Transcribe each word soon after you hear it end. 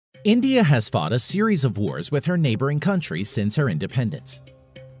India has fought a series of wars with her neighboring countries since her independence.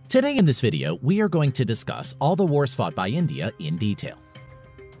 Today in this video, we are going to discuss all the wars fought by India in detail.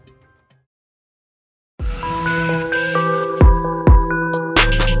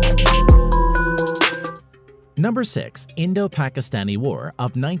 Number 6. Indo-Pakistani War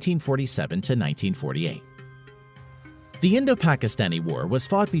of 1947 to 1948. The Indo-Pakistani War was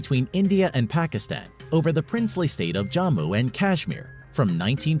fought between India and Pakistan over the princely state of Jammu and Kashmir from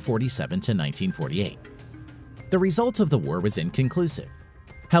 1947 to 1948. The result of the war was inconclusive.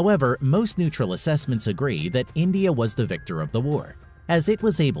 However, most neutral assessments agree that India was the victor of the war, as it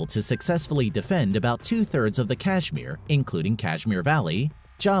was able to successfully defend about two-thirds of the Kashmir, including Kashmir Valley,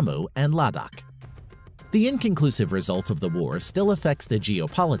 Jammu, and Ladakh. The inconclusive result of the war still affects the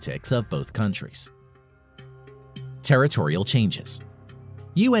geopolitics of both countries. Territorial changes.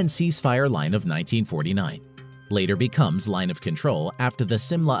 UN ceasefire line of 1949 later becomes line of control after the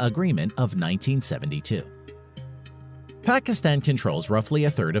Simla Agreement of 1972. Pakistan controls roughly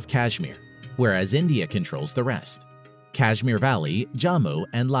a third of Kashmir, whereas India controls the rest: Kashmir Valley, Jammu,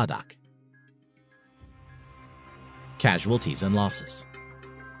 and Ladakh. Casualties and losses.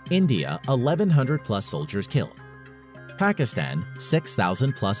 India, 1,100 plus soldiers killed. Pakistan,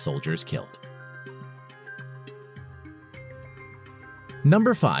 6,000 plus soldiers killed.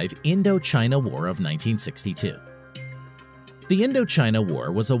 Number 5. Indo-China War of 1962. The Indo-China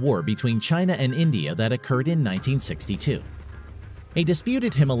War was a war between China and India that occurred in 1962. A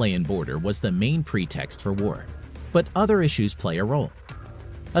disputed Himalayan border was the main pretext for war, but other issues play a role.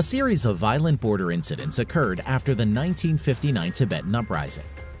 A series of violent border incidents occurred after the 1959 Tibetan Uprising,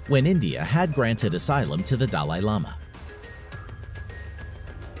 when India had granted asylum to the Dalai Lama.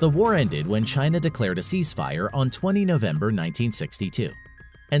 The war ended when China declared a ceasefire on 20 November 1962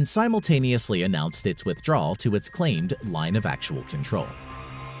 and simultaneously announced its withdrawal to its claimed line of actual control.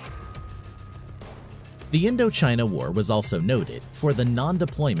 The Indo-China War was also noted for the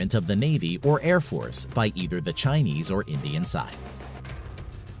non-deployment of the Navy or Air Force by either the Chinese or Indian side.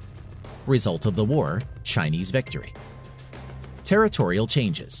 Result of the war: Chinese victory. Territorial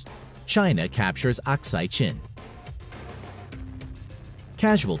changes. China captures Aksai Chin.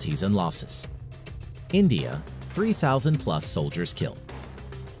 Casualties and losses. India, 3,000 plus soldiers killed.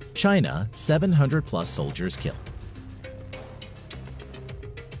 China, 700 plus soldiers killed.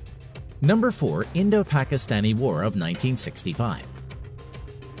 Number 4. Indo-Pakistani War of 1965.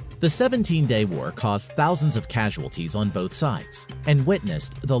 The 17-day war caused thousands of casualties on both sides and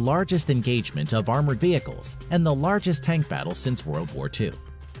witnessed the largest engagement of armored vehicles and the largest tank battle since World War II.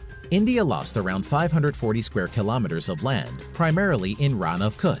 India lost around 540 square kilometers of land, primarily in Rann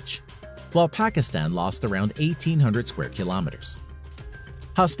of Kutch, while Pakistan lost around 1,800 square kilometers.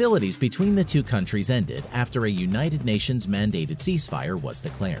 Hostilities between the two countries ended after a United Nations mandated ceasefire was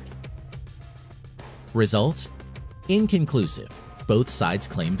declared. Result: inconclusive. Both sides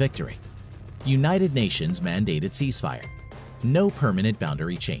claim victory. United Nations mandated ceasefire. No permanent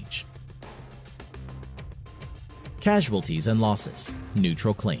boundary change. Casualties and losses.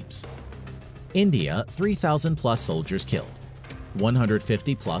 Neutral claims. India, 3,000 plus soldiers killed.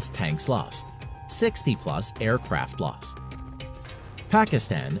 150 plus tanks lost. 60 plus aircraft lost.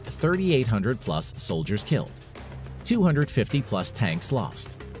 Pakistan, 3,800 plus soldiers killed. 250 plus tanks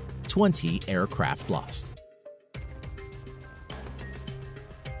lost. 20 aircraft lost.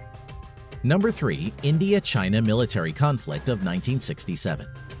 Number 3. India-China Military Conflict of 1967.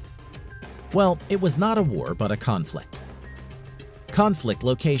 Well, it was not a war but a conflict. Conflict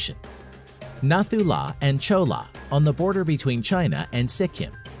location: Nathula and Chola on the border between China and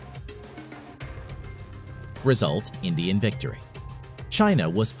Sikkim. Result: Indian victory. China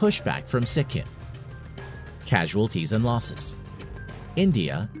was pushed back from Sikkim. Casualties and losses.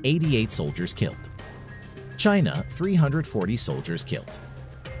 India, 88 soldiers killed. China, 340 soldiers killed.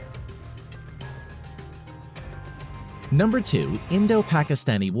 Number 2.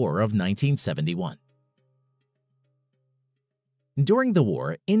 Indo-Pakistani War of 1971. During the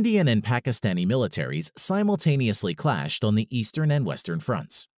war, Indian and Pakistani militaries simultaneously clashed on the eastern and western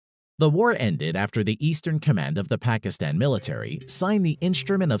fronts. The war ended after the Eastern Command of the Pakistan military signed the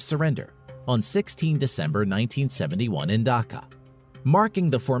Instrument of Surrender on 16 December 1971 in Dhaka, marking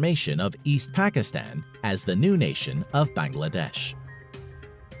the formation of East Pakistan as the new nation of Bangladesh.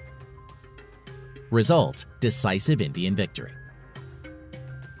 Result: decisive Indian victory.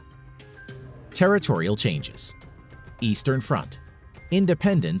 Territorial changes. Eastern Front: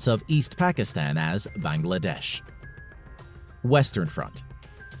 independence of East Pakistan as Bangladesh. Western Front: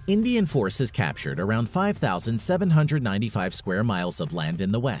 Indian forces captured around 5,795 square miles of land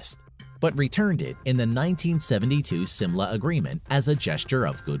in the west, but returned it in the 1972 Simla Agreement as a gesture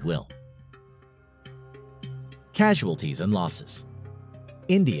of goodwill. Casualties and losses.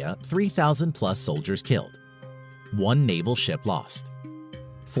 India, 3,000 plus soldiers killed. 1 naval ship lost.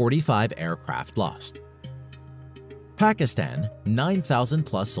 45 aircraft lost. Pakistan, 9,000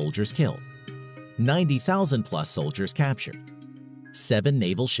 plus soldiers killed. 90,000 plus soldiers captured. 7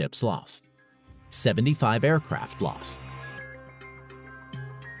 naval ships lost. 75 aircraft lost.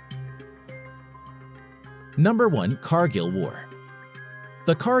 Number 1. Kargil War.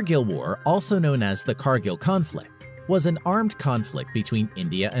 The Kargil War, also known as the Kargil Conflict, was an armed conflict between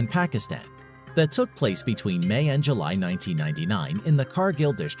India and Pakistan that took place between May and July 1999 in the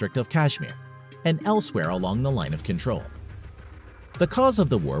Kargil district of Kashmir and elsewhere along the line of control. The cause of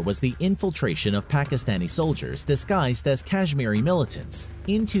the war was the infiltration of Pakistani soldiers disguised as Kashmiri militants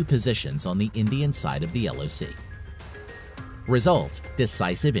into positions on the Indian side of the LOC. Result: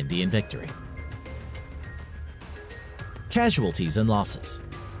 decisive Indian victory. Casualties and losses.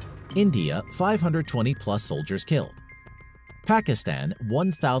 India, 520 plus soldiers killed. Pakistan,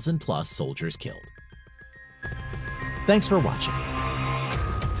 1,000 plus soldiers killed. Thanks for watching.